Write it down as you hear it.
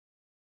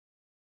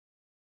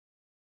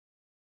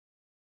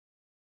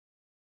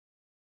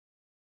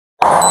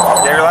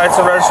have your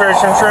license,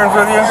 registration, insurance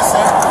with you? Yes,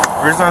 sir.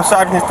 Reason I'm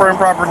stopping you for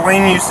improper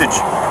lane usage.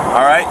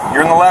 Alright,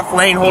 you're in the left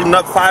lane holding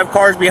up 5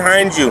 cars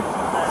behind you,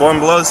 going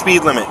below the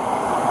speed limit.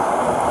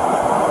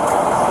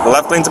 The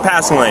left lane's a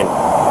passing lane.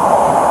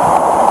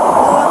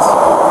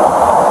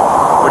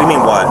 What do you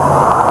mean what?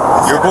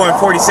 You're going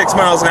 46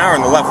 miles an hour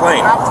in the left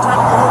lane. I was trying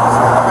to get over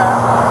something.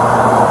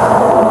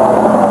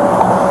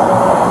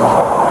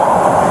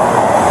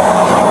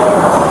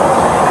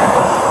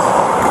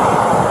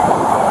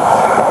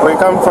 Where you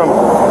coming from?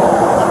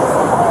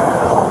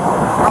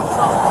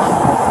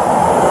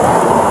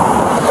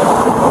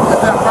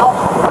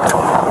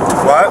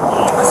 What?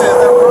 I said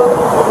that wrong.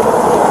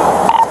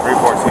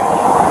 314.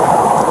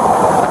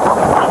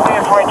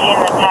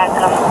 314, the tag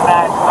comes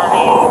back on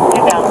a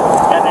 2007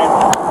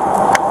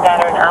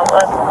 Saturn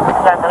Outlook. Is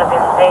that going to be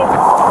the same?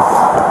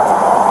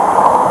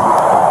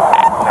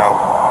 No.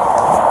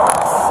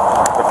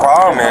 The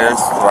problem is,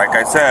 like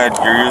I said,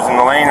 you're using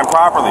the lane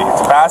improperly.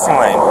 It's a passing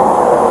lane.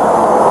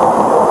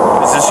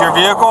 Is this your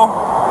vehicle?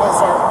 Yes,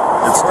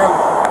 sir.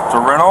 It's a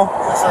rental?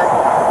 Yes, sir.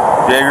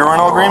 Do you have your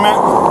rental agreement?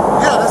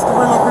 Yeah, that's the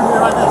rental agreement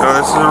right there. No,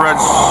 this is a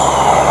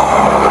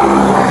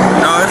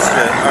No, this is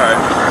it. Alright.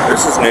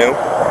 This is new.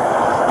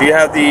 Do you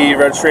have the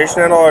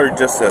registration at all, or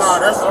just this? No,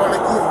 that's all they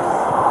give.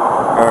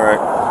 Alright.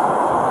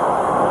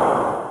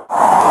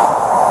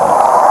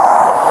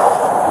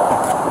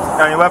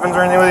 Got any weapons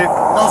or anything with you?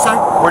 No, sir.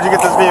 Where'd you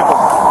get this vehicle?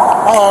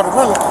 Oh, the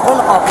rental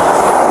car place.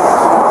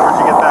 Where'd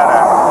you get that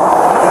at?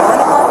 The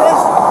rental car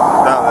place?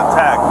 No, the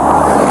tag.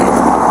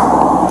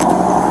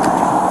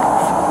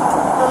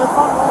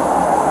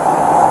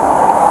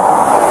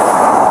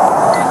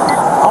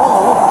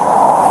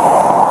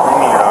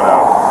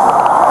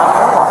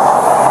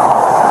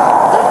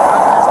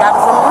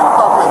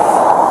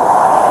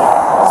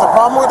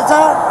 With the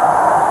tire?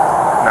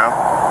 No.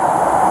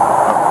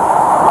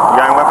 You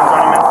got any weapons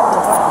on you, man?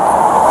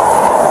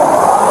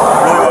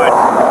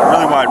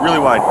 Really wide.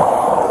 Really wide. Really wide.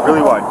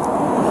 Really wide.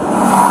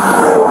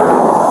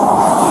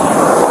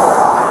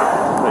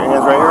 Put your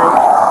hands right here.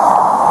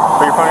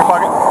 Put your phone in your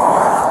pocket.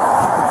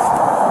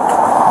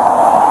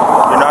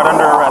 You're not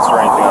under arrest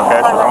or anything,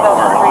 okay? So don't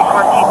worry.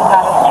 314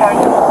 status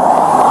charge.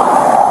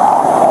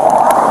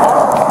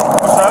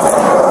 What's up?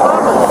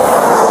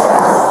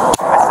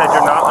 I said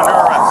you're not under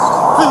arrest.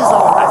 Please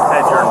don't. I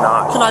said you're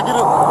not. Can I get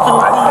it?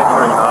 I said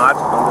you're not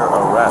under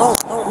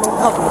arrest. No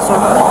company, sir.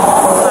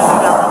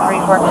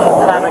 314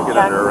 You're gonna status get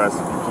charge. under arrest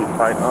if you keep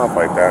fighting off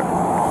like that.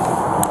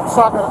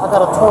 So I got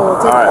a total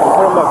ticket. Alright,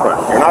 put them up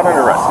front. You're not under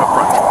arrest up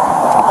front.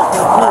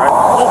 Alright?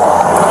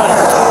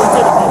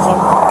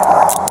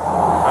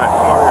 Alright,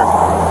 come over here.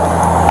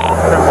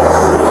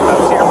 Have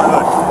a seat on my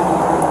hood.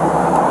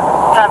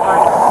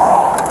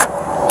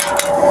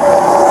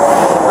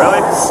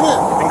 Really? Shit.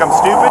 You think I'm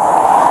stupid?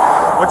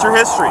 What's your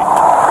history?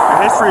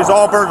 Your history is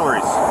all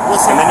burglaries.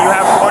 Listen. And then you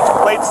have a bunch of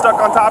plates stuck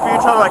on top of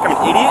each other like I'm an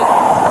idiot?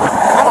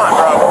 Come on,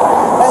 bro.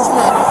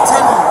 Postman, I'm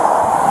telling you.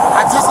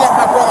 I just left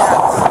my brother's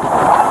house.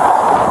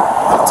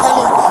 I'm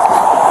telling you.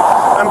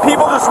 And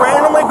people just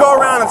randomly go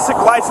around and stick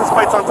license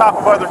plates on top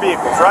of other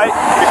vehicles, right?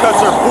 Because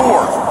they're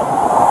bored.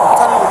 I'm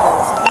telling you,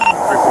 boss.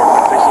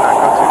 314-69,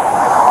 go to.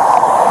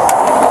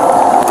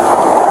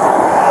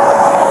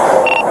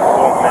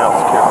 Oh, man,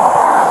 secure.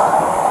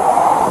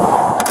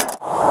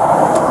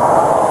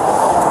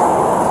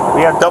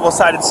 We have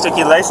double-sided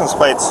sticky license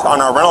plates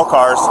on our rental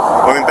cars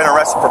when we've been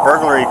arrested for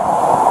burglary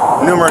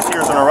numerous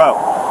years in a row.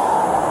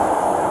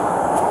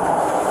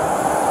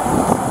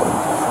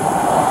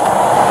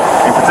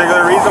 Any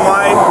particular reason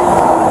why a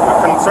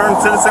concerned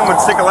citizen would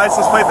stick a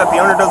license plate that the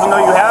owner doesn't know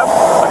you have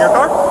on your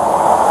car?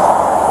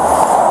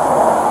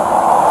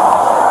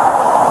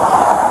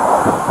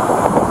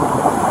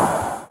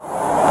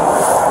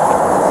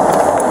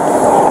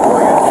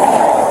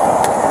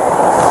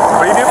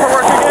 What do you do for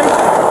work again?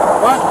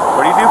 What?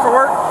 What do you do for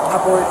work?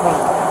 Operate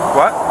crane.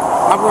 What?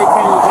 Operate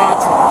crane and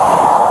drive truck.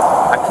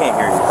 I can't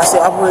hear you. I said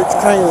operate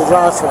crane and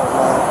drive truck,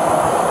 man.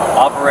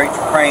 Operates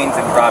cranes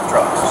and drive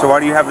trucks. So why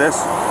do you have this?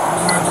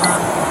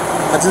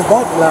 I just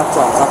bought the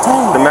laptops. I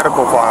told The you.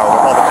 medical file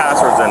with all the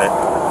passwords in it.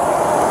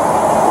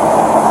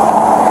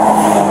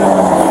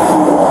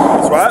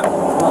 It's what?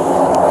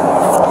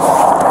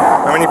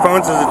 How many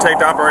phones does it take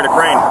to operate a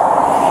crane?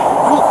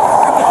 I'm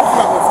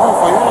not my phone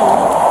for you.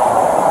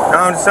 No,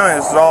 I'm just telling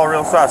you, this is all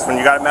real sus. When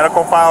you got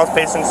medical files,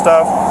 patient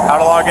stuff, how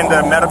to log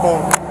into medical,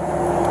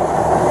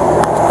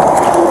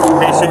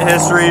 patient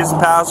histories,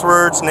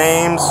 passwords,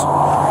 names,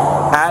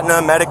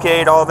 Aetna,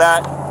 Medicaid, all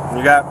that.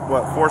 You got,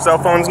 what, 4 cell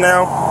phones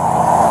now?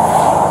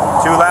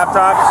 2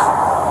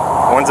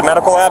 laptops? One's a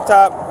medical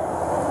laptop?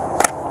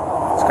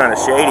 It's kind of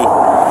shady.